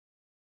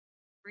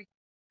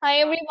Hi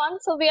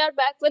everyone, so we are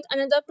back with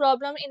another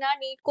problem in our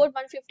NEETCODE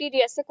 150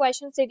 DSA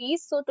question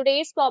series. So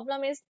today's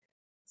problem is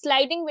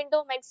sliding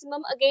window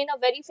maximum. Again, a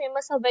very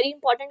famous, a very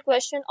important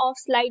question of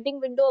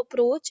sliding window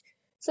approach.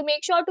 So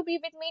make sure to be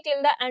with me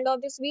till the end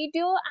of this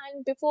video.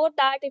 And before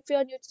that, if you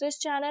are new to this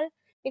channel,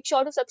 make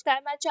sure to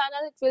subscribe my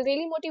channel. It will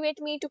really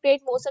motivate me to create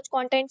more such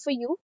content for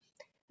you,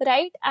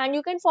 right? And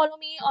you can follow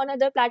me on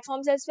other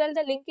platforms as well.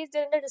 The link is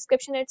there in the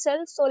description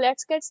itself. So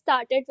let's get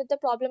started with the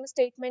problem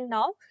statement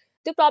now.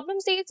 The problem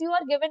says you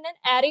are given an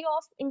array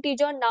of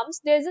integer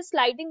nums. There is a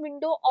sliding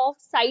window of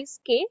size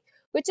k,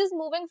 which is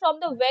moving from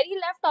the very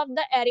left of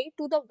the array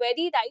to the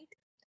very right.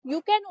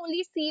 You can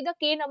only see the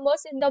k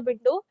numbers in the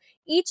window.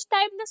 Each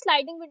time the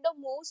sliding window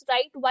moves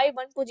right by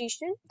one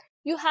position,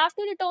 you have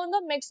to return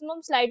the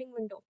maximum sliding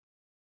window.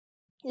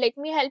 Let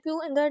me help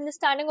you in the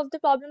understanding of the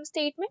problem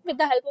statement with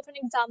the help of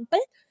an example.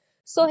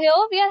 So here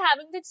we are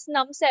having this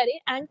nums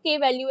array and k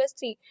value is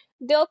 3.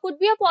 There could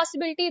be a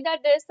possibility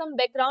that there is some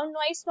background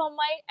noise from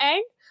my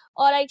end,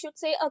 or I should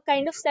say a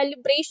kind of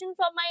celebration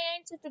from my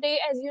end. So today,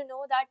 as you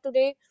know, that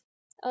today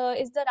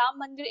is the Ram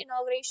Mandir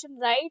inauguration,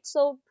 right?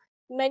 So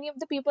many of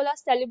the people are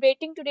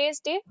celebrating today's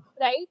day,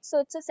 right? So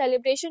it's a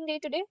celebration day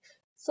today.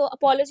 So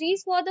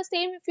apologies for the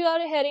same if you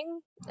are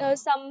hearing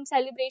some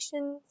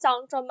celebration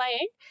sound from my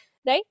end,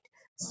 right?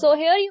 So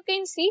here you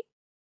can see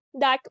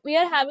that we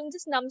are having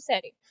this nums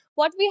array.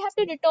 What we have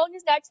to return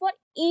is that for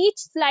each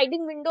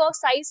sliding window of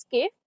size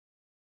k,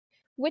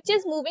 which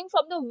is moving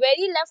from the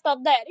very left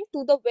of the array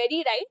to the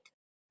very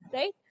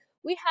right,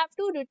 we have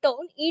to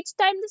return each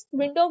time this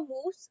window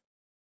moves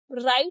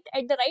right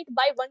at the right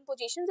by one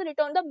position, so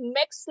return the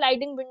max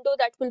sliding window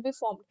that will be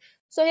formed.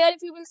 So here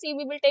if you will see,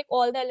 we will take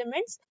all the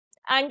elements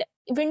and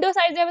window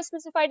size they have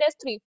specified as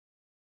 3.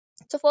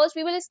 So first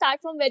we will start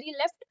from very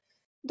left.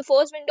 The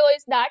first window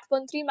is that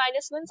 1 3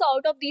 minus 1. So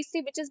out of these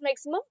three, which is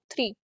maximum?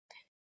 3.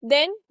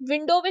 Then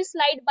window will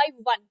slide by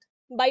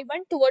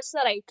one towards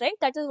the right?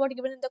 That is what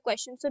given in the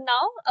question. So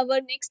now our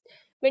next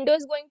window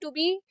is going to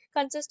be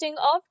consisting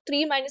of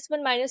 3 minus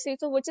 1 minus 3.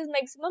 So which is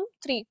maximum?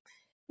 3.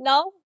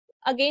 Now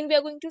again we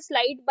are going to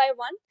slide by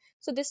 1.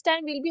 So this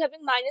time we'll be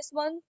having minus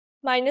 1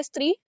 minus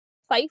 3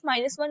 5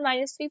 minus 1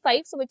 minus 3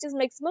 5. So which is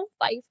maximum?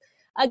 5.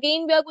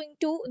 Again we are going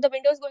to, the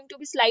window is going to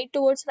be slide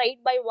towards right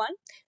by 1.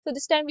 So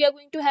this time we are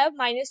going to have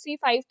minus 3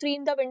 5 3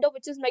 in the window,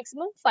 which is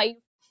maximum 5.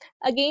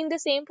 Again the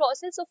same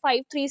process of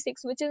 5 3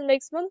 6, which is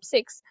maximum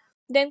 6.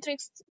 Then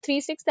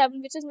 3 6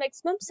 7, which is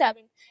maximum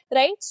 7,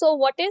 right? So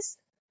what is,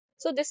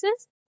 so this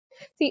is,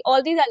 see,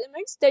 all these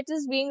elements that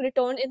is being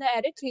returned in the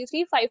array 3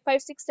 3 5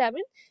 5 6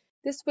 7.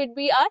 This would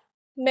be our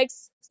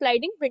max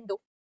sliding window.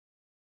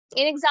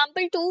 In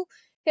example 2,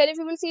 here if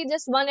you will see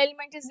just one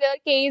element is there,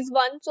 k is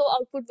 1, so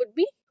output would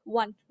be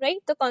 1, right?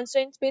 The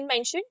constant's been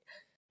mentioned.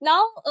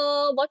 Now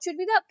what should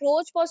be the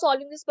approach for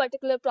solving this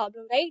particular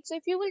problem, right? So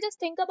if you will just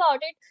think about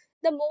it,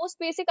 the most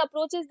basic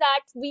approach is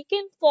that we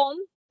can form,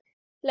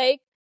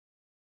 like,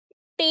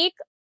 take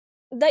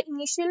the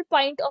initial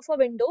point of a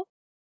window,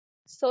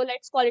 so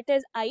let's call it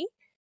as I,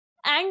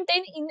 and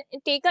then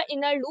take a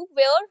inner loop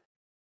where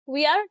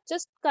we are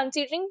just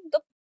considering the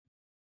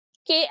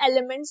k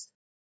elements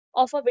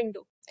of a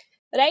window,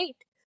 right?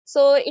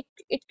 So it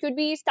could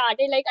be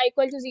started like I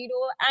equal to 0,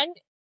 and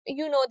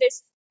you know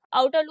this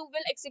outer loop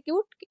will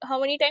execute how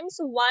many times?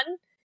 1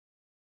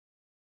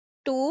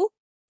 2,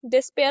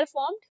 this pair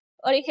formed,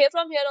 or here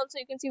from here also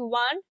you can see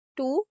 1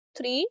 2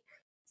 3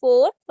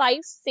 4 5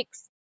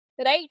 6,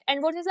 right?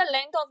 And what is the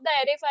length of the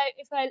array?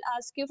 If I'll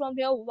ask you from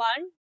here, 1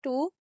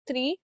 2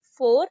 3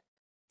 4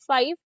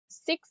 5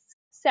 6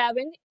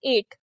 7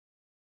 8,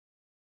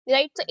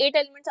 right? So 8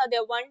 elements are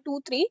there, 1 2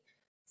 3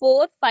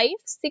 4 5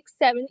 6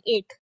 7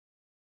 8.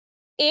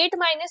 8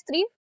 minus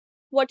 3,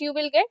 what you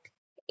will get?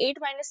 8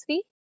 minus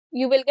 3,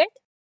 you will get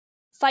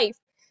 5,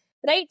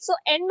 right? So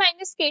n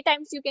minus k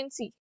times you can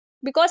see,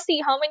 because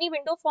see how many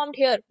window formed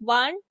here,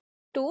 1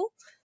 2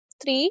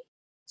 3.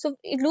 So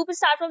loop will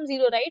start from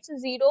 0, right? So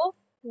 0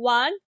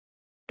 1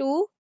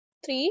 2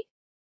 3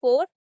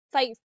 4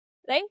 5,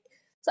 right?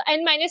 So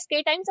n minus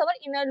k times our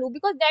inner loop,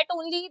 because that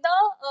only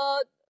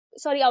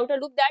the outer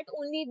loop, that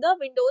only the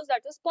windows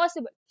that is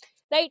possible,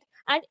 right?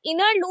 And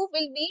inner loop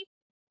will be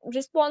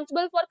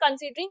responsible for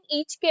considering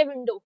each k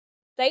window,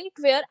 right,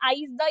 where I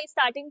is the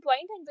starting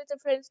point and with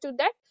reference to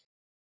that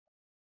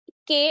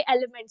k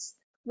elements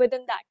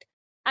within that.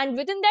 And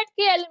within that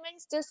k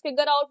elements, just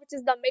figure out which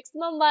is the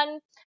maximum one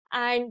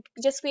and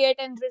just create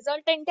a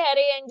resultant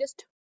array and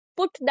just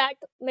put that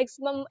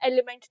maximum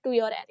element to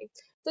your array.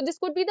 So this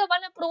could be the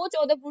one approach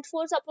or the brute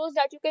force approach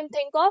that you can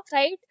think of,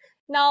 right?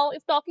 Now,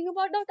 if talking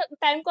about the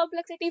time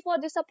complexity for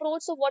this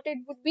approach, so what it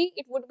would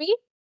be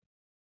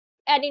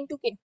n into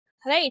k,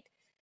 right?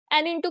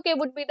 N into k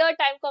would be the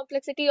time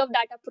complexity of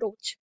that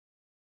approach.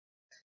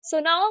 So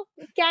now,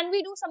 can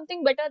we do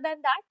something better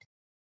than that?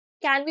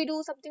 Can we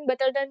do something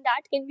better than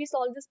that? Can we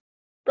solve this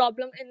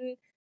problem in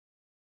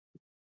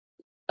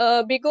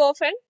big O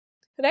of n,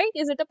 right?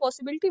 Is it a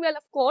possibility? Well,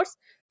 of course.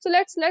 So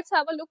let's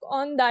have a look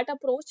on that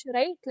approach,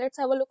 right? Let's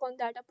have a look on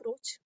that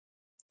approach.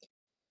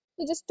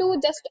 So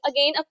just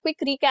again a quick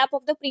recap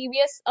of the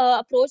previous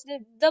approach.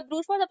 The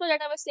brute force approach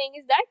that I was saying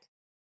is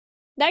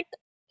that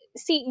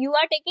see, you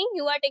are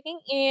taking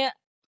a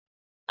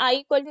I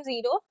equal to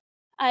 0,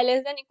 I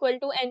less than equal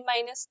to n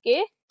minus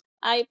k,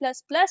 I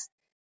plus plus,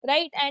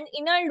 right? And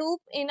in a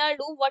loop,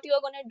 what you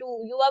are going to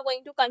do, you are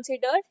going to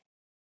consider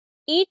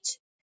each,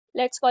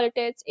 let's call it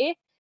as a,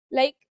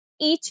 like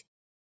each,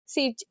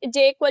 see,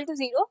 j equal to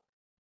 0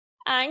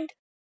 and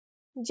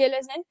j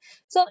less than.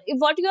 So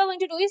what you are going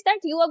to do is that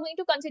you are going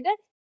to consider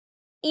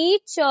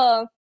each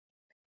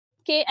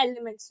k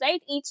elements,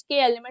 right? Each k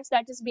elements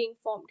that is being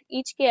formed,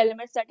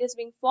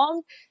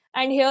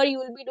 and here you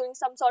will be doing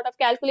some sort of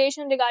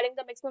calculation regarding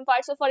the maximum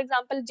part. So for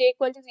example, j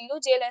equal to 0,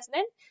 j less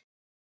than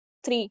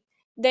 3.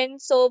 Then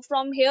so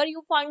from here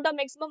you find the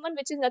maximum one,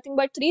 which is nothing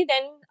but 3.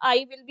 Then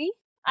I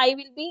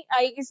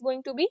is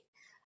going to be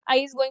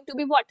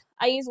what?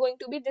 I is going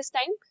to be this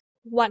time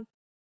 1,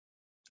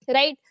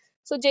 right?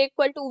 So j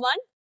equal to 1,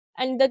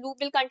 and the loop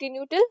will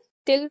continue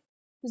till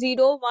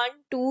 0, 1,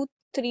 2,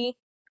 3,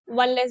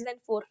 1 less than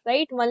 4,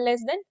 right? 1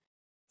 less than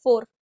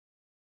 4,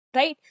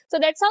 right? So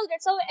that's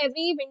how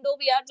every window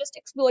we are just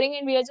exploring,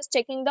 and we are just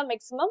checking the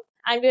maximum,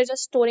 and we are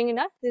just storing in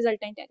a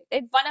resultant array,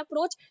 right? One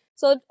approach.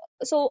 So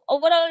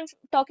overall,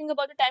 talking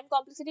about the time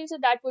complexity, so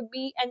that would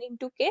be n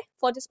into k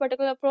for this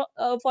particular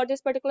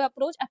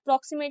approach,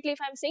 approximately, if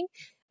I'm saying,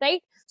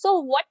 right? So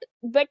what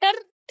better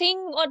thing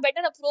or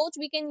better approach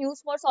we can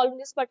use for solving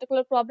this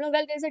particular problem?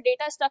 Well, there's a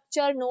data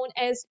structure known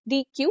as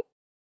dq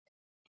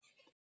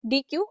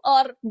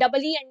or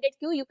doubly ended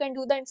queue. You can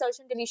do the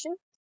insertion deletion,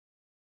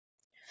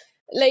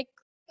 like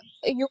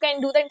you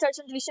can do the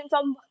insertion deletion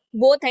from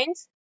both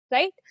ends,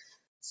 right?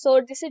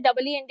 So this is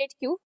doubly ended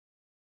queue.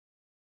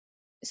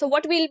 So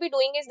what we'll be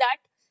doing is that,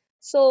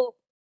 so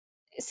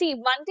see,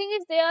 one thing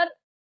is there,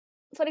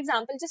 for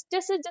example, just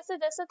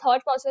a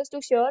thought process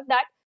to share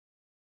that,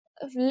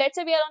 let's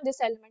say we are on this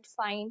element,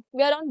 fine,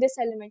 we are on this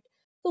element.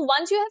 So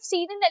once you have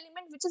seen an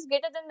element which is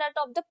greater than that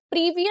of the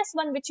previous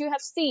one which you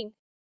have seen,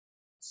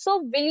 so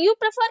will you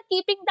prefer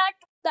keeping that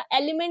the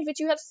element which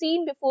you have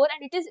seen before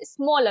and it is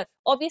smaller?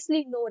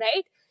 Obviously no,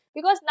 right?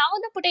 Because now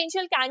the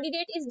potential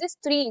candidate is this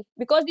 3,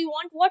 because we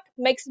want what?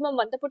 Maximum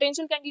one. The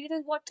potential candidate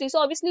is what? 3. So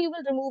obviously you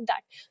will remove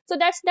that. So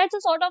that's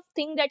a sort of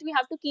thing that we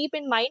have to keep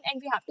in mind,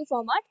 and we have to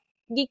form our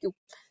DQ.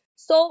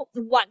 So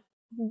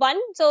 1.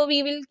 So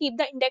we will keep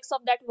the index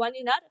of that 1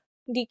 in our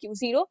DQ.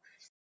 0,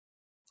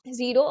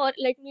 or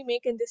let me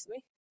make it this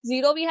way.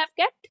 0 we have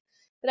kept,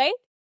 right?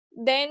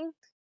 Then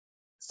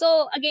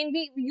so again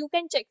you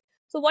can check.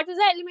 So what is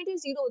the element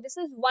is 0? This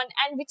is 1,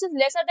 and which is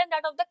lesser than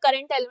that of the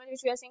current element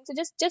which we are saying. So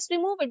just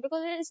remove it,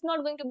 because it's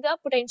not going to be the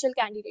potential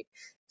candidate.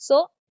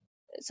 So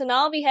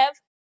now we have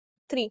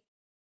 3.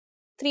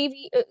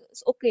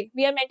 Okay,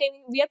 we are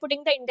maintaining, we are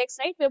putting the index,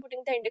 right? We are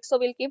putting the index, so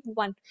we'll keep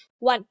 1.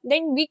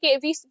 Then we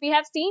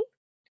have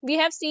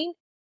seen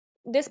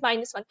this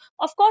 -1.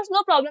 Of course,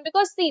 no problem,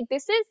 because see,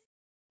 this is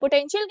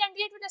potential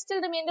candidate will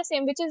still remain the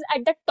same, which is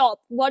at the top.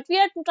 What we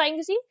are trying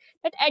to see,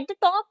 that at the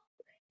top,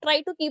 try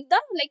to keep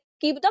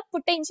the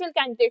potential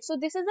candidate. So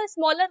this is a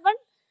smaller one.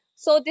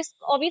 So this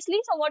obviously,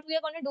 so what we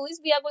are going to do is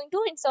we are going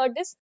to insert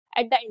this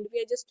at the end.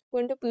 We are just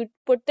going to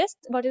put this,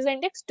 what is the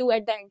index 2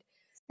 at the end.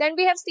 Then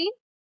we have seen,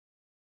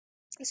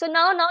 so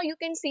now you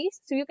can see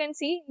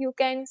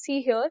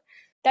here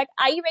that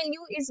I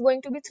value is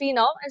going to be 3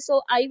 now, and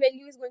so I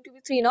value is going to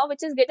be 3 now,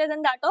 which is greater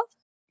than that of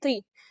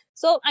 3.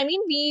 So I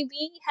mean,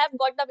 we have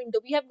got the window,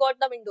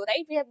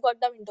 right? We have got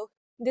the window,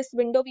 this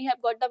window, we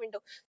have got the window.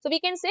 So we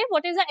can say,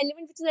 what is the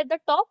element which is at the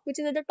top?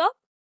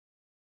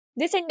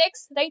 This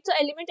index, right? So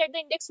element at the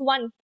index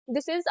 1,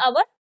 this is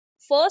our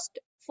first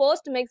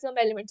maximum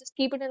element. Just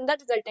keep it in the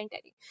resultant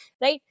array,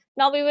 right?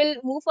 Now we will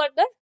move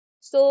further.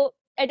 So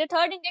at the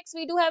third index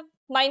we do have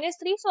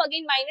 -3. So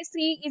again,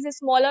 -3 is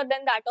smaller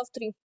than that of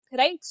 3,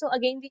 right? So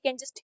again we can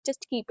just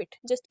keep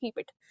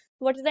it.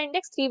 What is the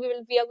index? 3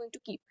 we are going to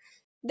keep.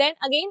 Then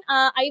again,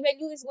 I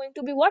value is going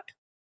to be what?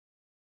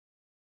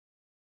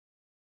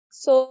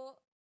 So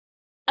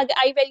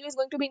I value is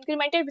going to be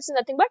incremented, which is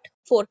nothing but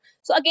 4.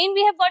 So again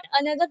we have got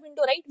another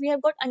window, right? We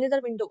have got another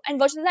window. And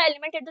what is the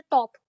element at the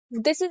top?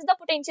 This is the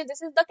potential,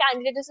 this is the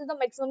candidate, this is the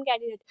maximum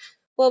candidate,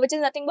 which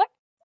is nothing but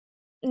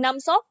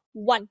nums of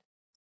 1.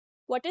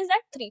 What is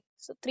that? 3.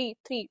 So 3.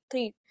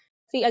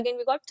 Again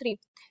we got 3.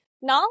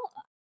 Now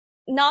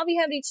we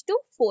have reached to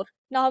 4.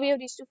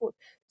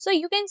 So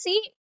you can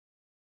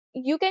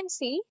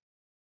see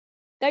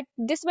that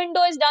this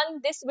window is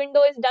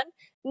done.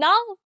 Now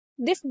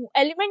this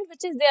element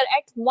which is there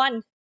at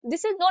 1,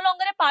 this is no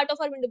longer a part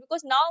of our window,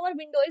 because now our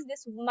window is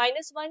this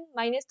 -1,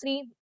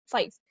 -3,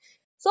 5.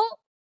 So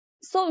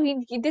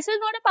this is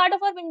not a part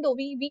of our window.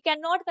 We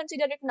cannot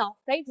consider it now,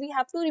 right? We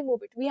have to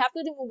remove it.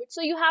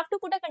 So you have to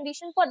put a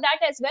condition for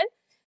that as well,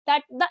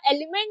 that the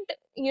element,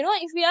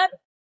 if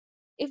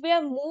we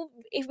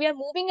are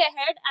moving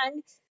ahead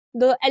and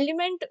the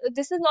element,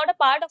 this is not a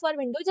part of our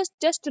window,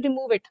 just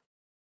remove it.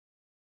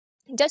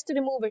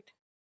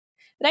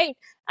 Right?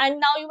 And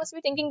now you must be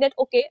thinking that,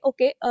 okay,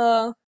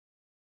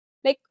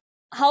 like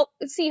how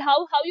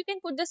you can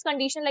put this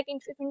condition, like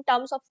in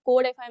terms of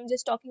code, if I'm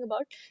just talking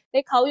about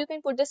like how you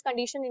can put this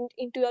condition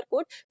into your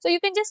code. So you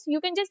can just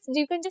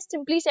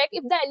simply check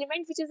if the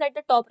element which is at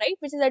the top, right,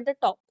 which is at the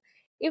top,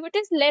 if it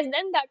is less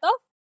than that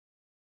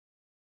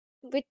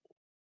of with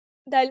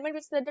the element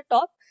which is at the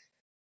top.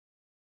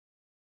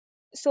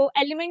 So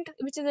element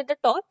which is at the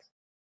top,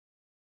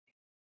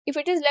 if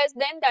it is less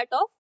than that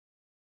of,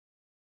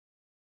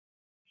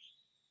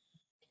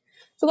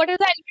 so what is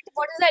the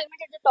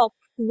element at the top?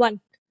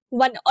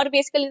 One, or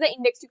basically the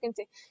index, you can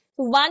say.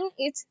 So one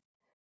is,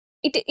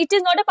 it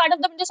is not a part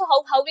of the window. So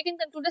how we can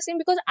conclude the same,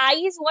 because I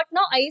is what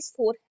now? I is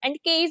 4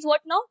 and k is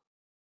what now?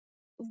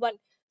 1.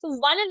 So 1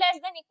 less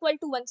than equal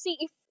to 1. See,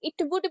 if it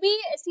would be,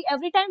 see,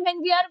 every time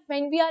when we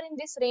are in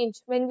this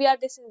range, when we are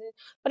this in this,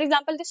 for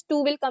example, this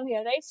 2 will come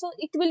here, right? So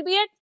it will be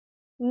a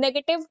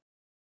negative.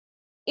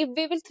 If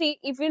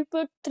we'll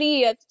put 3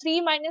 here,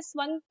 3 minus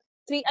 1,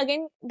 3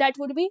 again, that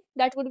would be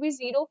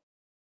 0.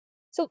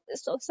 So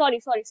sorry,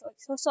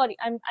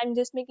 I'm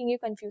just making you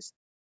confused.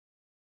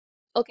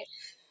 Okay.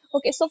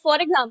 Okay, so for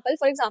example,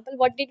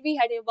 what did we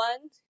had a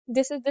 1?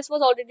 This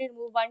was already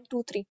removed, 1,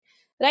 2, 3,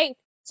 right?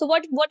 So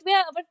what we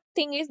are, our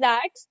thing is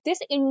that this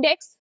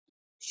index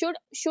should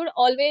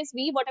always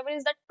be, whatever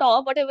is the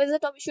top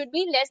should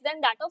be less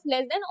than that of,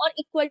 less than or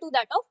equal to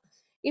that of.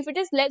 If it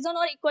is less than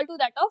or equal to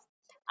that of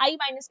I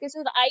minus k,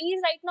 so the I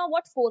is right now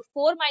what? 4.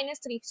 4 minus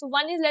 3. So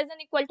 1 is less than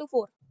equal to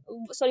 4.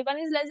 Sorry, 1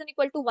 is less than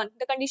equal to 1.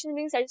 The condition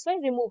being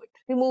satisfied, remove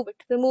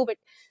it.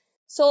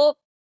 So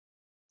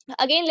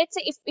again, let's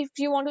say if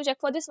you want to check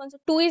for this one, so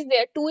 2 is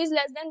there, 2 is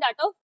less than that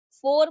of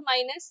 4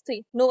 minus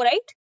 3, no,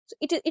 right? So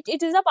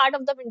it is a part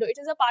of the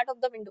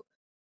window,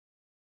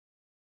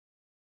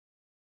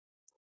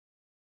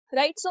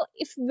 right? So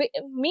if we,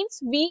 means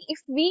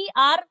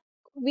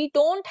we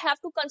don't have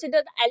to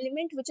consider the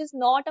element which is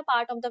not a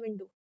part of the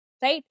window,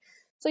 right?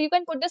 So you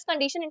can put this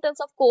condition in terms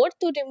of code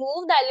to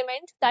remove the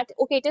element that,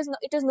 okay, it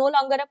is no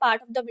longer a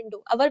part of the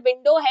window. Our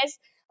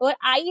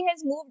I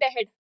has moved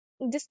ahead.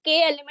 This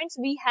k elements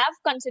we have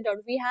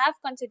considered,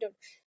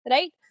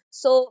 right?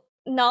 So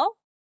now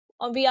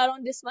we are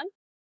on this one.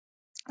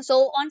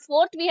 So on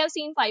fourth we have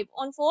seen 5,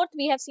 on fourth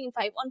we have seen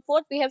 5, on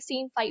fourth we have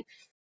seen 5.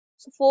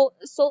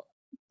 So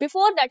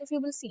before that, if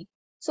you will see,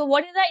 so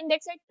what is the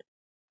index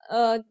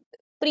at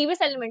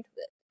previous element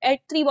at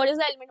 3? What is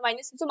the element?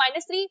 Minus. So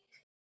minus 3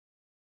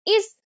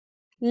 is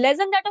less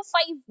than that of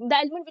 5, the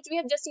element which we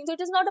have just seen. So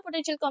it is not a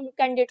potential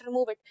candidate,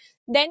 remove it.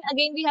 Then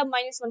again we have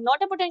minus 1,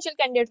 not a potential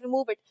candidate,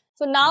 remove it.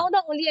 So now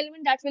the only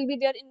element that will be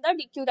there in the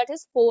DQ, that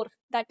is 4.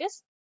 That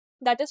is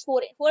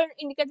 4. 4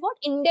 indicate what?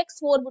 Index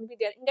 4 would be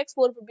there. Index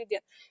 4 would be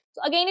there.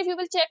 So again, if you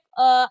will check,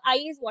 I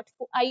is what?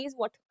 I is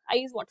what? I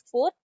is what?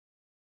 4.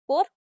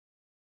 4.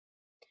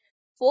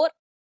 4,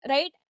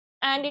 right?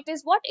 And it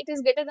is what? It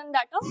is greater than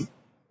that of,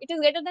 it is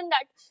greater than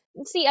that.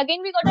 See,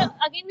 again we got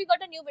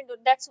a new window.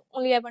 That's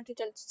only I want to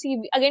tell.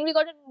 See, again we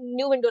got a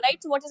new window,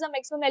 right? So what is the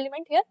maximum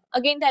element here?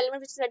 Again, the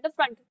element which is at the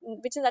front,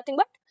 which is nothing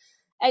but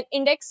an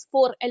index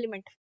 4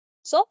 element.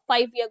 So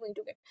 5 we are going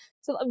to get.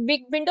 So a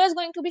big window is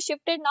going to be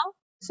shifted now.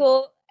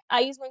 So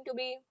I is going to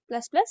be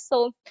plus plus.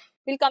 So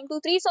we'll come to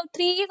 3. So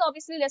 3 is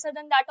obviously lesser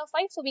than that of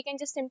 5. So we can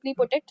just simply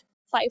put it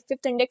 5.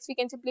 Fifth index, we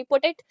can simply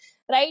put it,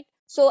 right?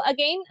 So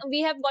again,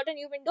 we have got a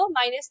new window,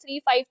 minus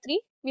 3, 5,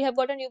 3. We have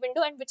got a new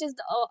window, and which is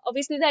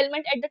obviously the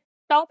element at the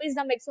top is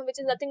the maximum, which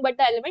is nothing but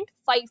the element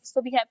 5.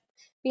 So we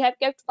have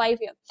kept 5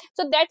 here.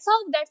 So that's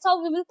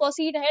how we will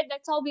proceed ahead.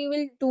 That's how we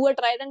will do a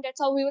try run.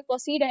 That's how we will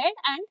proceed ahead,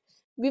 and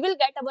we will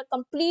get our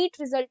complete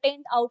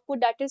resultant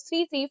output, that is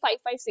 3, 3, 5,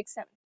 5, 6,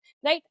 7.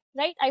 Right.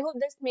 I hope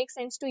this makes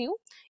sense to you.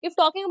 If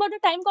talking about the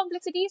time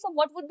complexity, so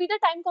what would be the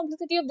time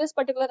complexity of this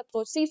particular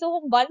approach? See, so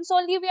once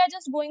only we are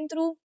just going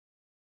through,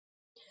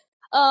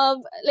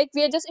 like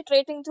we are just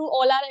iterating through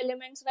all our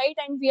elements, right?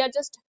 And we are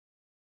just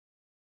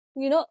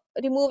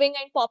removing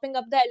and popping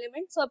up the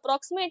elements. So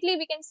approximately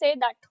we can say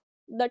that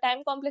the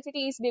time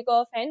complexity is big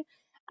of n.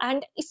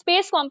 And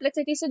space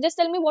complexity, so just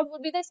tell me what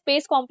would be the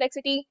space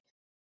complexity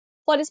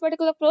for this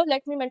particular approach.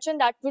 Let me mention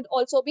that would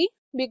also be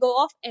big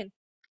O of n,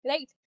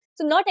 right?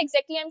 So not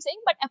exactly I'm saying,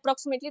 but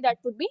approximately that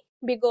would be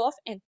big O of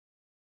n,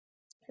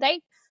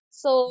 right?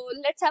 So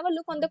let's have a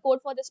look on the code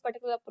for this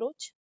particular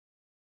approach.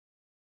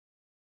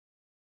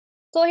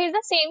 So here's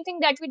the same thing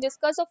that we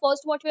discussed. So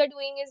first what we are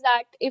doing is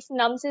that if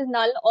nums is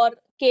null or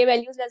k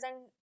value is less than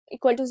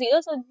equal to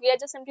 0, so we are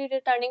just simply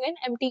returning an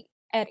empty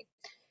array,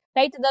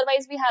 right?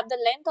 Otherwise we have the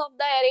length of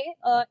the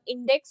array,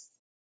 index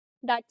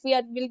that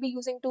will be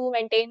using to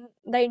maintain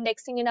the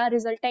indexing in our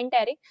resultant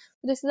array.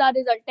 So this is our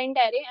resultant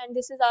array, and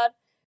this is our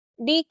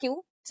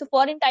DQ. So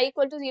for int I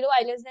equal to 0,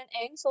 I less than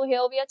n. So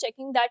here we are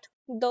checking that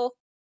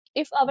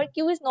if our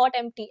queue is not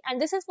empty,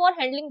 and this is for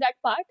handling that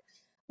part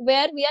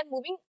where we are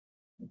moving.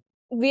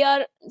 We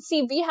have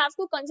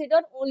to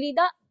consider only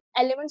the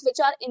elements which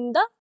are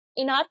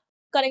in our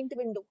current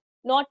window,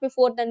 not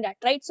before than that,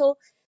 right? So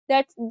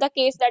that's the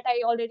case that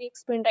I already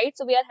explained, right?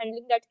 So we are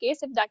handling that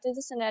case. If that is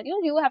the scenario,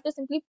 you have to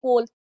simply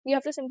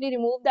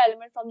remove the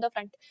element from the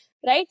front,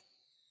 right?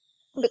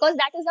 because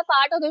that is the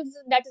part of this,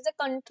 that is the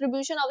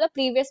contribution of the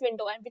previous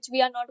window, and which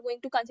we are not going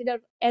to consider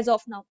as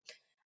of now.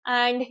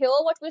 And here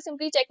what we're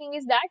simply checking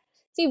is that,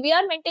 see, we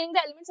are maintaining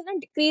the elements in a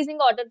decreasing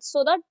order,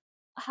 so the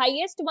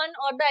highest one,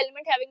 or the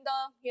element having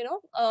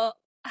the,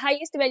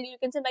 highest value, you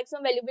can say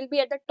maximum value, will be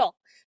at the top,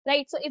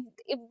 right? So if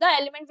the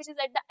element which is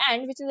at the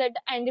end,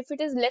 if it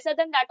is lesser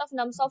than that of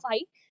nums of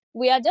I,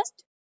 we are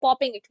just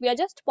popping it, we are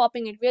just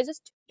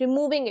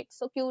removing it.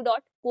 So q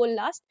dot poll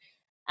last.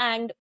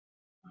 And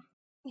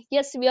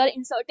yes, we are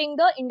inserting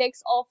the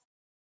index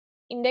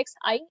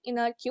I in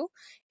our queue.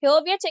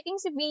 Here we are checking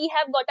if we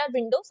have got our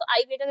window. So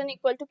I greater than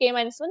equal to k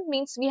minus 1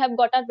 means we have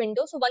got our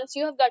window. So once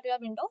you have got your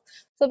window,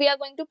 so we are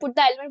going to put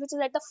the element which is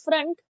at the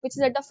front,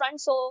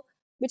 So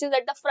which is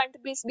at the front,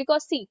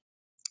 because see,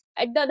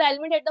 at the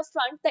element at the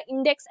front, the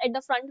index at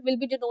the front will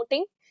be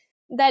denoting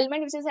the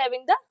element which is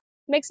having the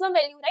maximum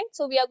value, right?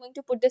 So we are going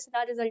to put this in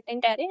our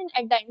resultant array, and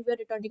at the end we are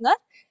returning our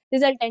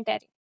resultant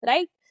array,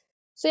 right?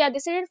 So yeah,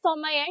 this is it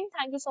from my end.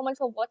 Thank you so much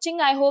for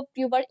watching. I hope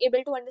you were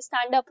able to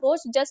understand the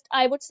approach. Just,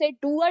 I would say,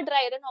 do a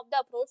dry run of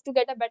the approach to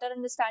get a better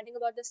understanding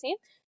about the same.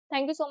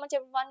 Thank you so much,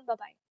 everyone. Bye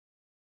bye.